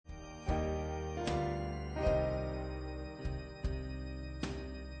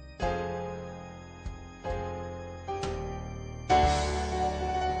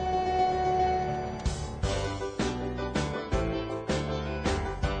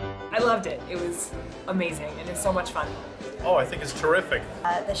I loved it. It was amazing and it's so much fun. Oh, I think it's terrific.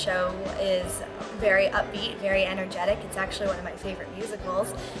 The show is very upbeat, very energetic. It's actually one of my favorite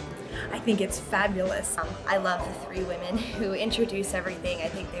musicals. I think it's fabulous. I love the three women who introduce everything. I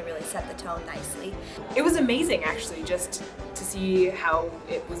think they really set the tone nicely. It was amazing actually just to see how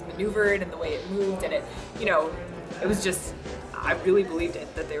it was maneuvered and the way it moved, and it was just, I really believed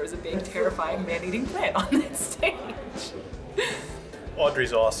it, that there was a big terrifying man-eating plant on that stage.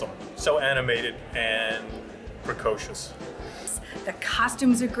 Audrey's awesome. So animated and precocious. The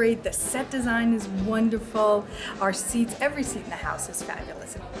costumes are great, the set design is wonderful, our seats, every seat in the house is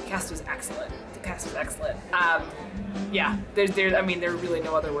fabulous. The cast was excellent. Yeah, there are really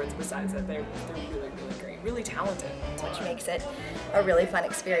no other words besides it. They're really, really great, really talented. Which makes it a really fun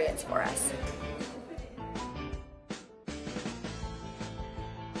experience for us.